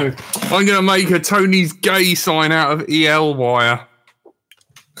don't know. I'm going to make a Tony's gay sign out of EL wire.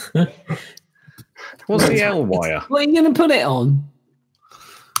 What's the L wire? What are you going to put it on?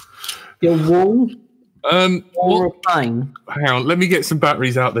 Your wall or a plane? Hang on, let me get some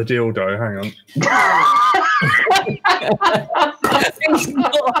batteries out the dildo. Hang on. He's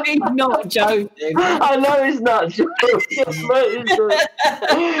not joking. I know he's not joking.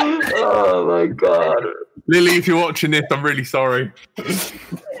 Oh my god. Lily, if you're watching this, I'm really sorry.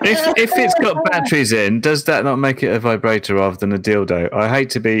 If it's got batteries in, does that not make it a vibrator rather than a dildo? I hate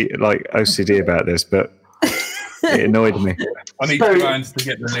to be like OCD about this, but it annoyed me. I need So- two hands to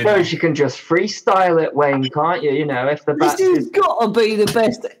get the I lid. suppose you can just freestyle it, Wayne, can't you? You know, if the This has got to be the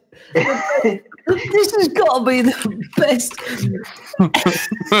best. This has got to be the best.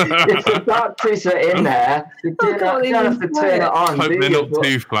 if the batteries are in there, you don't have to turn it on. Hope do they're you? not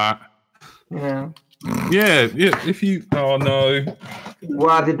too flat. Yeah. Yeah, if you. Oh no.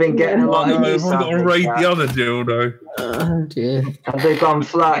 Well, have they been getting a Oh lot no, of I've use got to out of raid it, the other dildo. Oh dear. Have they gone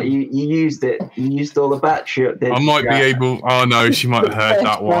flat? You used it. You used all the battery up, did I might be able. Oh no, she might have heard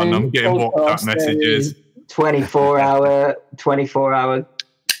that one. I'm getting WhatsApp messages. 24 hour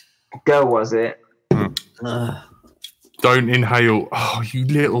go, was it? Don't inhale. Oh, you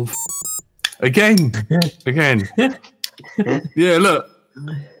little. Again. Yeah, look.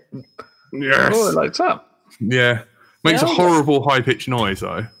 Yes. Oh, it lights up. Yeah. Makes a horrible high pitched noise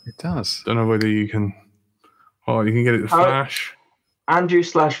though. It does. Don't know whether you can. Oh, you can get it to flash.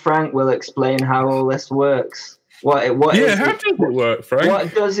 Andrew/Frank will explain how all this works. What Yeah, is how it? does it work, Frank?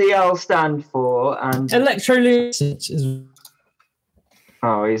 What does EL stand for? And Electroluminescence.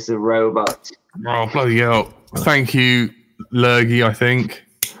 oh, he's a robot. Oh, bloody hell. Thank you, Lurgy, I think.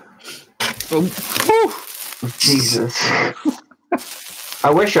 Jesus. I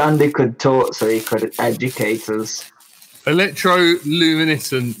wish Andy could talk so he could educate us.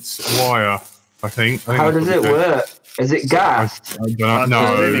 Electroluminescence wire, I think. How does it work? Is it gas? I don't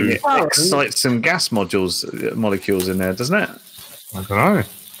know. It excites some gas molecules in there, doesn't it? I don't know.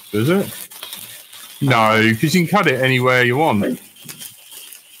 Does it? No, because you can cut it anywhere you want.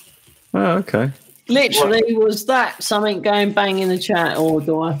 Oh, okay. Literally, was that something going bang in the chat, or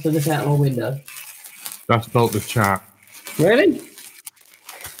do I have to look out my window? That's not the chat. Really?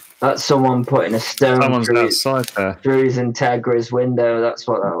 That's someone putting a stone Someone's through outside there. his Integra's window. That's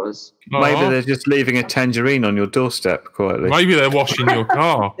what that was. Maybe Oh, they're just leaving a tangerine on your doorstep quietly. maybe they're washing your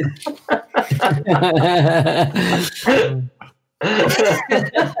car.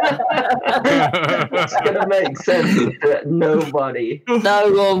 It's gonna make sense to nobody.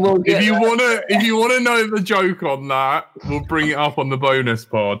 No one will get. If you wanna know the joke on that, we'll bring it up on the bonus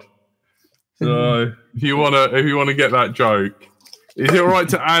pod. So if you wanna get that joke, is it all right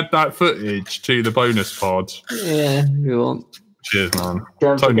to add that footage to the bonus pod? Yeah, you want. Cheers, man.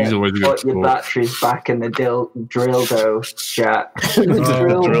 Don't Tony's forget always to a good put your sport. batteries back in the dildo, Jack.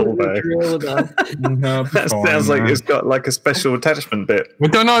 That sounds like it's got like a special attachment bit. I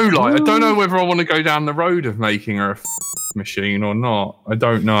don't know whether I want to go down the road of making her a machine or not. I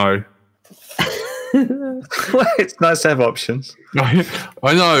don't know. Well, it's nice to have options. I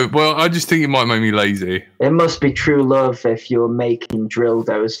know. Well, I just think it might make me lazy. It must be true love if you're making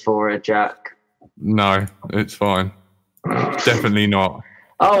dildos for her, Jack. No, it's fine. Definitely not.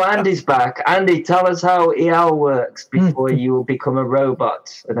 Oh, Andy's back. Andy, tell us how EL works before you will become a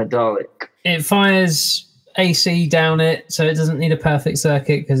robot and a Dalek. It fires AC down it, so it doesn't need a perfect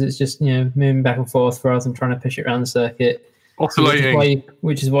circuit because it's just moving back and forth rather than trying to push it around the circuit. Oscillating.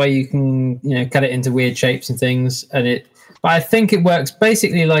 Which is why you can cut it into weird shapes and things. But I think it works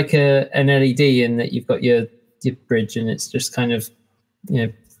basically like an LED in that you've got your bridge and it's just kind of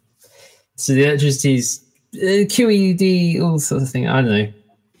so the electricity's QED, all sorts of things. I don't know.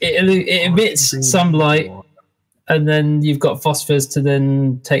 It emits some light, and then you've got phosphors to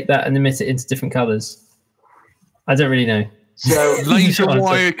then take that and emit it into different colours. I don't really know. So laser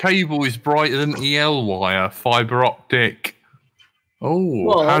wire cable is brighter than EL wire. Fiber optic.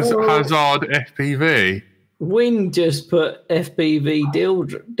 Oh, Hazard FPV. Wing just put FPV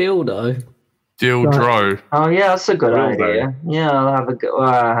dildo. Dildro. Oh yeah, that's a good idea. Yeah, I'll have a go. Well,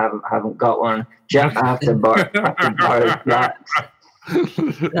 I haven't got one. Jack, I have to borrow Jack's.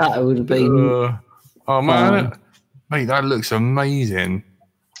 That would have been. Oh man, mate, that looks amazing.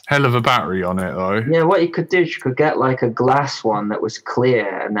 Hell of a battery on it though. Yeah, what you could do is you could get like a glass one that was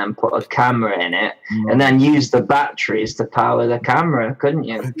clear and then put a camera in it and then use the batteries to power the camera, couldn't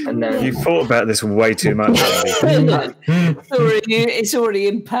you? And then You thought about this way too much, Andy. It's already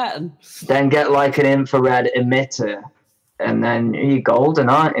in pattern. Then get like an infrared emitter and then you're golden,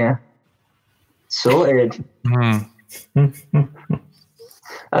 aren't you? Sorted.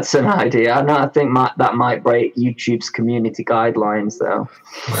 That's an idea. I think that might break YouTube's community guidelines, though.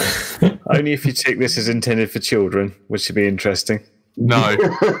 Only if you take this as intended for children, which would be interesting. No.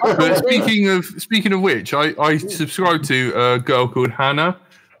 But speaking of which, I subscribe to a girl called Hannah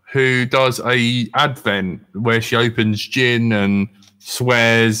who does a advent where she opens gin and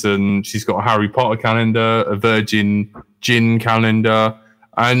swears, and she's got a Harry Potter calendar, a Virgin gin calendar,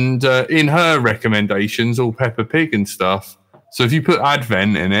 and in her recommendations, all Peppa Pig and stuff. So if you put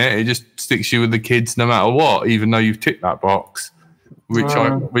Advent in it, it just sticks you with the kids no matter what, even though you've ticked that box,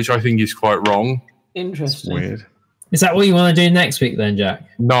 which I think is quite wrong. Interesting. Weird. Is that what you want to do next week then, Jack?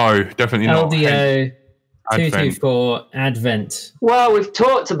 No, definitely not. LDO 224 Advent. Well, we've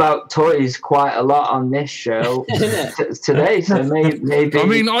talked about toys quite a lot on this show today, so maybe. I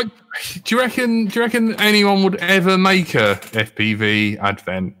mean, do you reckon anyone would ever make a FPV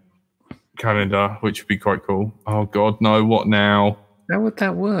Advent calendar, which would be quite cool? Oh God, no! What now? How would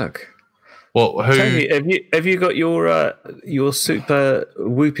that work? What? Who? Tony, have you got your super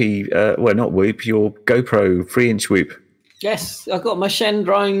whoopy? Well, not whoop. Your GoPro 3-inch whoop. Yes, I've got my Shen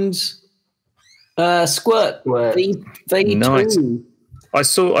drones. Squirt V2. Nice. I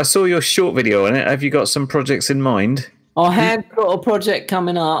saw your short video on it. Have you got some projects in mind? I have got a project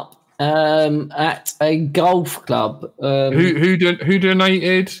coming up at a golf club. Who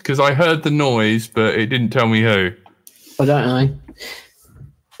donated? Because I heard the noise, but it didn't tell me who. I don't know.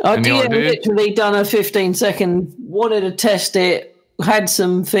 I literally done a 15-second. Wanted to test it. Had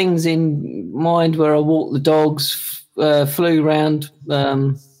some things in mind where I walked the dogs. Flew around.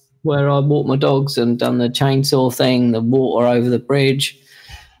 Where I walked my dogs and done the chainsaw thing, the water over the bridge,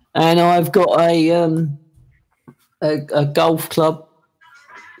 and I've got a golf club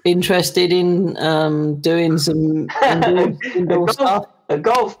interested in doing some indoor stuff. A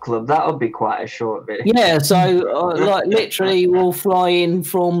golf club, that would be quite a short video. Yeah, so literally we'll fly in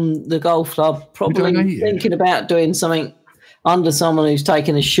from the golf club, probably thinking about doing something under someone who's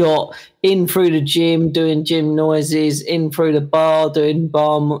taking a shot, in through the gym, doing gym noises, in through the bar, doing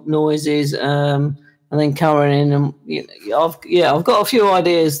bar noises, and then covering in. And I've got a few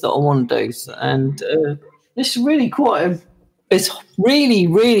ideas that I want to do, and it's really it's really,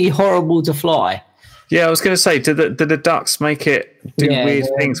 really horrible to fly. Yeah, I was going to say, did the ducks make it do weird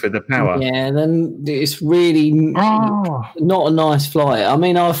things with the power? Yeah, then it's really not a nice flight. I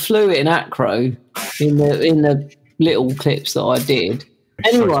mean, I flew it in acro in the little clips that I did.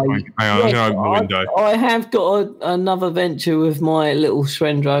 Anyway, hang on, I'm going to open the window. I have got another venture with my little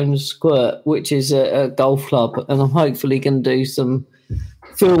Shrendrone Squirt, which is a golf club, and I'm hopefully going to do some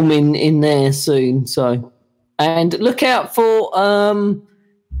filming in there soon. So, and look out for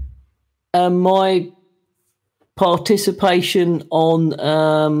my participation on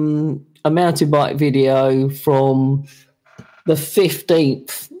a mountain bike video from the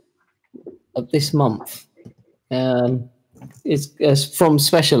 15th of this month. It's from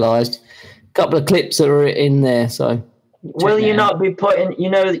Specialized. A couple of clips that are in there. So, will you not be putting? You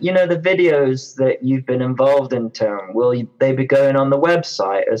know the videos that you've been involved in, Tom. Will they be going on the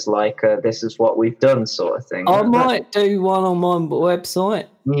website as like this is what we've done sort of thing? I might do one on my website.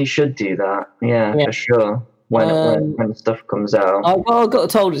 You should do that. Yeah. For sure. When stuff comes out. I got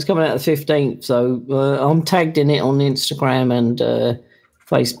told it's coming out the 15th, so I'm tagged in it on Instagram and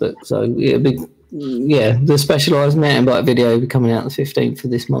Facebook. So it'll be, the Specialized mountain bike video will be coming out the 15th of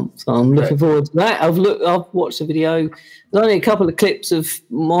this month. So I'm looking forward to that. I've watched the video. There's only a couple of clips of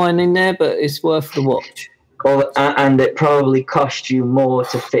mine in there, but it's worth the watch. And it probably cost you more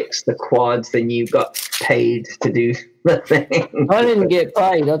to fix the quads than you got paid to do the thing. I didn't get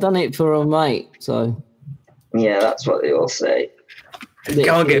paid. I done it for a mate, so. Yeah, that's what they all say.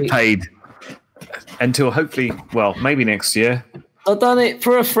 Can't get paid until hopefully, maybe next year. I've done it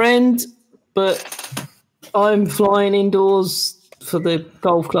for a friend, but I'm flying indoors for the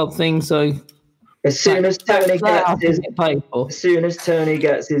golf club thing. So as soon as Tony gets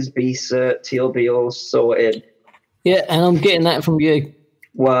his B cert, he'll be all sorted. Yeah, and I'm getting that from you.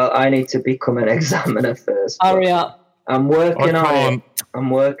 Well, I need to become an examiner first. Hurry up! I'm working on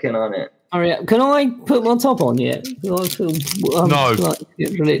it. Hurry up. Can I put my top on yet? I feel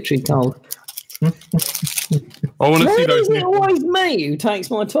literally cold. I want to see those. Is it always me who takes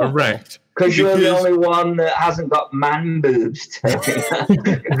my top? Correct. Because you're the only one that hasn't got man boobs.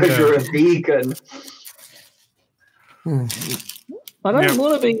 Because you're a vegan. I don't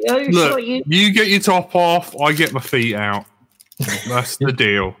want to be. Look, you get your top off. I get my feet out. That's the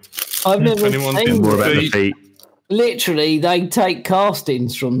deal. I've never seen more about the feet. Literally, they take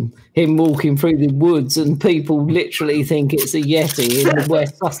castings from him walking through the woods, and people literally think it's a Yeti in the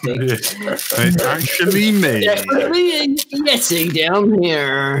West Sussex. It's actually me. Definitely a Yeti down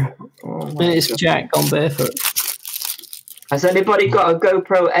here. And it's Jack on barefoot. Has anybody got a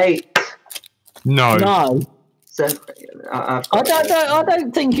GoPro 8? No. So, I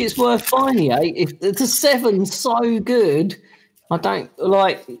don't think it's worth buying the 8. If the 7's so good, I don't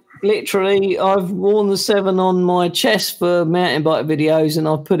like. Literally, I've worn the 7 on my chest for mountain bike videos, and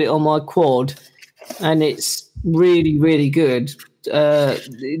I've put it on my quad, and it's really, really good. The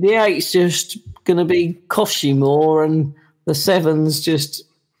 8's just going to cost you more, and the 7's just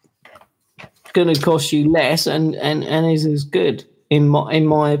going to cost you less, and is as good in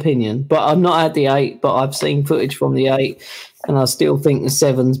my opinion. But I've not had the 8, but I've seen footage from the 8, and I still think the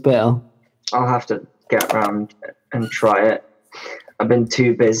 7's better. I'll have to get around and try it. I've been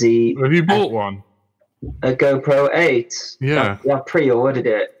too busy. Have you bought one? A GoPro 8. Yeah. I pre-ordered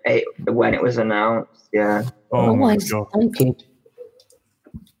it when it was announced. Yeah. Oh my God. Thank you.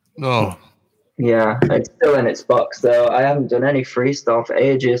 Oh. Yeah, it's still in its box though. I haven't done any freestyle for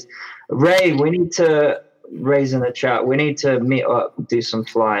ages. Ray, we need to raise in the chat. We need to meet up, do some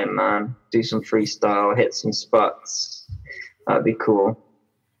flying, man. Do some freestyle, hit some spots. That'd be cool.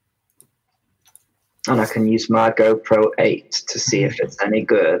 And I can use my GoPro 8 to see if it's any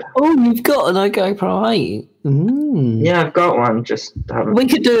good. Oh, you've got an GoPro 8? Mm. Yeah, I've got one. Just haven't. We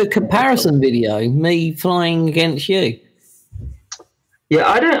could do a comparison video, me flying against you. Yeah,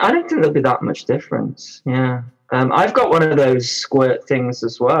 I don't think there'll be that much difference. Yeah, I've got one of those squirt things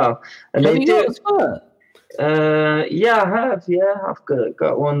as well, and Have they you do. got a squirt? Yeah, I have. Yeah, I've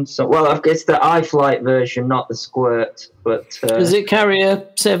got one. So, it's the iFlight version, not the squirt. But does it carry a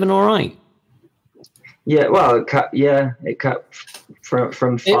 7 or 8? Yeah, well, it cut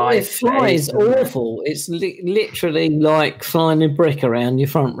from 5. It flies awful. It's literally like flying a brick around your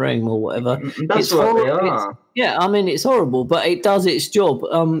front room or whatever. That's what they are. Yeah, I mean, it's horrible, but it does its job.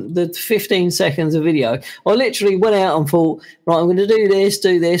 The 15 seconds of video, I literally went out and thought, right, I'm going to do this,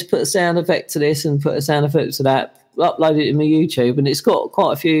 put a sound effect to this and put a sound effect to that, upload it to my YouTube, and it's got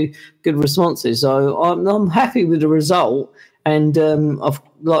quite a few good responses. So I'm happy with the result. And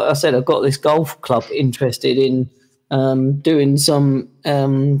like I said, I've got this golf club interested in doing some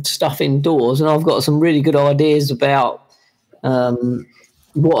stuff indoors, and I've got some really good ideas about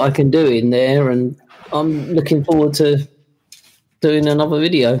what I can do in there, and I'm looking forward to doing another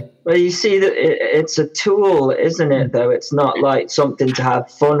video. Well, you see that it's a tool, isn't it? Though it's not like something to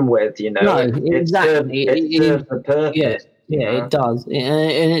have fun with, you know. No, exactly. It serves the purpose. Yeah, it does, and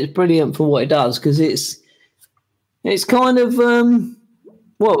it's brilliant for what it does because it's kind of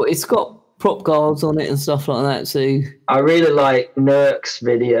it's got prop guards on it and stuff like that. So I really like Nurk's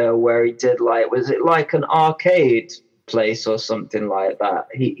video where he did was it like an arcade place or something like that?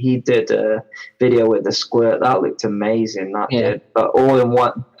 He did a video with the squirt that looked amazing. That did, but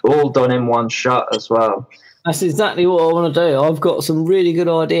all done in one shot as well. That's exactly what I want to do. I've got some really good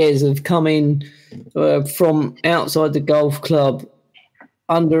ideas of coming from outside the golf club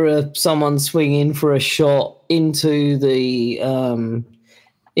under someone swinging for a shot into the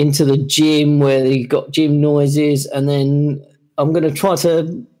gym where you got gym noises, and then I'm going to try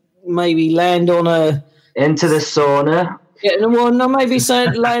to maybe land on into the sauna. Yeah, well, no, maybe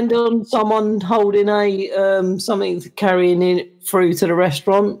land on someone holding something carrying it through to the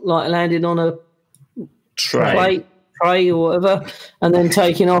restaurant, like landing on a tray or whatever, and then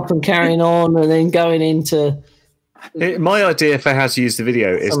taking off and carrying on, and then going into. My idea for how to use the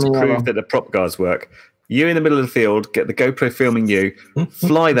video is to prove that the prop guards work. You in the middle of the field, get the GoPro filming you,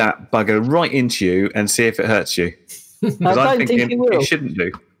 fly that bugger right into you, and see if it hurts you. Because I'm thinking it shouldn't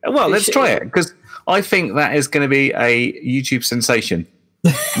do. Well, let's try it, because I think that is going to be a YouTube sensation.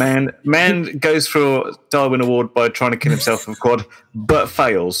 Man goes for a Darwin Award by trying to kill himself with a quad, but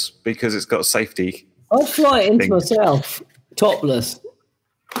fails because it's got safety. I'll fly it into myself, topless.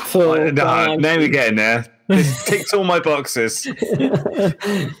 Now we're getting there. This ticks all my boxes.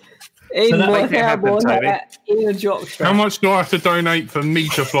 In my cowboy hat, in a jockstrap. How much do I have to donate for me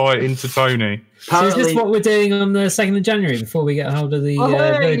to fly it into Tony? So is this what we're doing on the 2nd of January before we get hold of the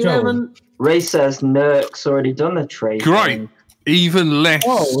job? Ray says Nurk's already done the trade. Great. Even less.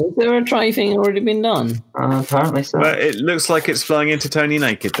 Oh, is there a tray thing already been done? Apparently so. But it looks like it's flying into Tony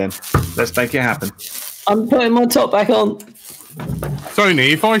naked then. Let's make it happen. I'm putting my top back on.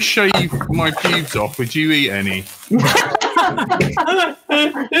 Tony, if I shave my pubes off, would you eat any?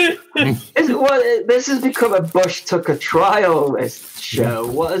 This has become a Bush Tucker trial, this show.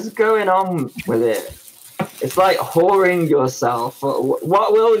 What is going on with it? It's like whoring yourself.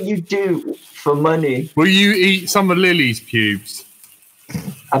 What will you do for money? Will you eat some of Lily's pubes?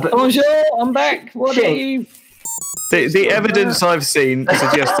 Bonjour, I'm back. What are you? The evidence I've seen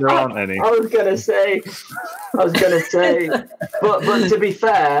suggests there aren't any. I was gonna say, but to be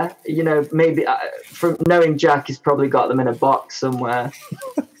fair, maybe from knowing Jack, he's probably got them in a box somewhere.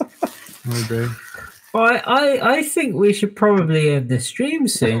 Maybe. I think we should probably end the stream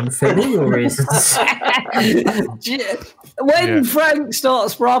soon for legal reasons. When Frank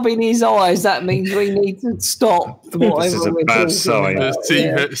starts rubbing his eyes, that means we need to stop. This is a bad sign.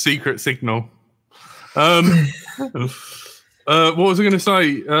 Secret signal. What was I going to say?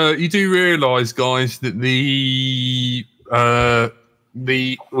 You do realise, guys, that we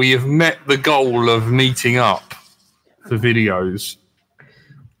have met the goal of meeting up for videos.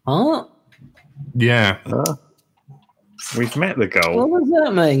 Huh? Yeah. We've met the goal. What does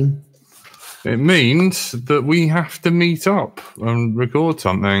that mean? It means that we have to meet up and record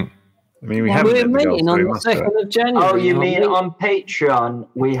something. I mean, we haven't met the goal, on the 2nd of January. Oh, you mean on Patreon?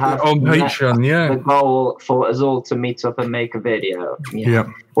 We have the goal for us all to meet up and make a video.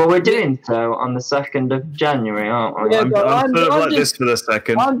 Yeah. Well, we're doing so on the 2nd of January, aren't we? Yeah, I'm like this for the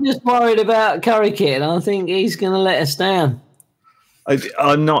second. I'm just worried about Curry Kid. I think he's going to let us down.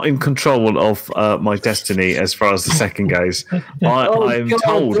 I'm not in control of my destiny as far as the second goes. I'm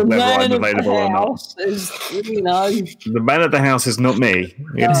told whether I'm available or not. The man at the house is not me.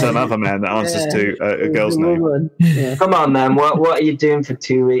 It's another man that answers to a girl's name. Yeah. Come on, man. What are you doing for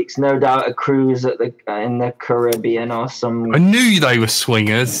 2 weeks? No doubt a cruise in the Caribbean or some. I knew they were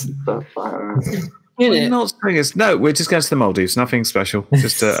swingers. We're not swingers. No, we're just going to the Maldives. Nothing special.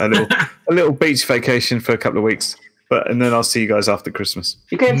 Just a little beach vacation for a couple of weeks. And then I'll see you guys after Christmas.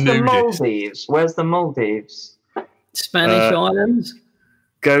 You came to the Maldives. Where's the Maldives? Spanish islands.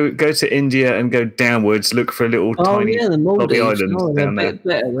 Go to India and go downwards. Look for a little tiny lobby island down there.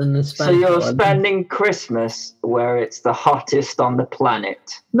 Better than the Spanish island. Spending Christmas where it's the hottest on the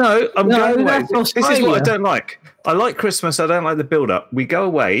planet. No, I'm going away. This is what I don't like. I like Christmas. I don't like the build-up. We go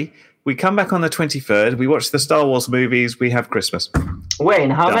away. We come back on the 23rd. We watch the Star Wars movies. We have Christmas. Wayne,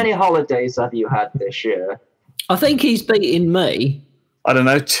 how many holidays have you had this year? I think he's beating me. I don't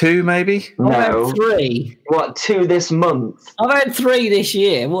know, 2 maybe? No. I've had 3. What, 2 this month? I've had 3 this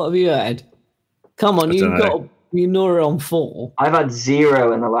year. What have you had? Come on, you're on 4. I've had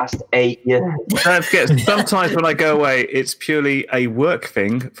 0 in the last 8 years. Don't forget, sometimes when I go away, it's purely a work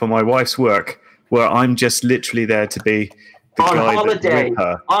thing for my wife's work, where I'm just literally there to be the on guy holiday. with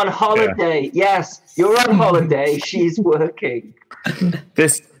her. On holiday, yes. You're on holiday. She's working.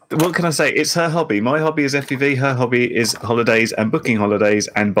 what can I say? It's her hobby. My hobby is FPV. Her hobby is holidays and booking holidays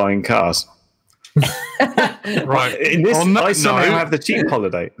and buying cars. Right. In this, On that I somehow note- have the cheap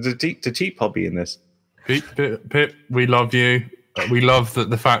holiday, the cheap hobby in this. Pip, we love you. We love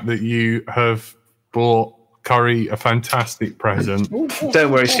the fact that you have bought Curry a fantastic present.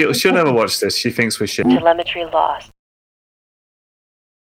 Don't worry, she'll never watch this. She thinks we're shit. Telemetry lost.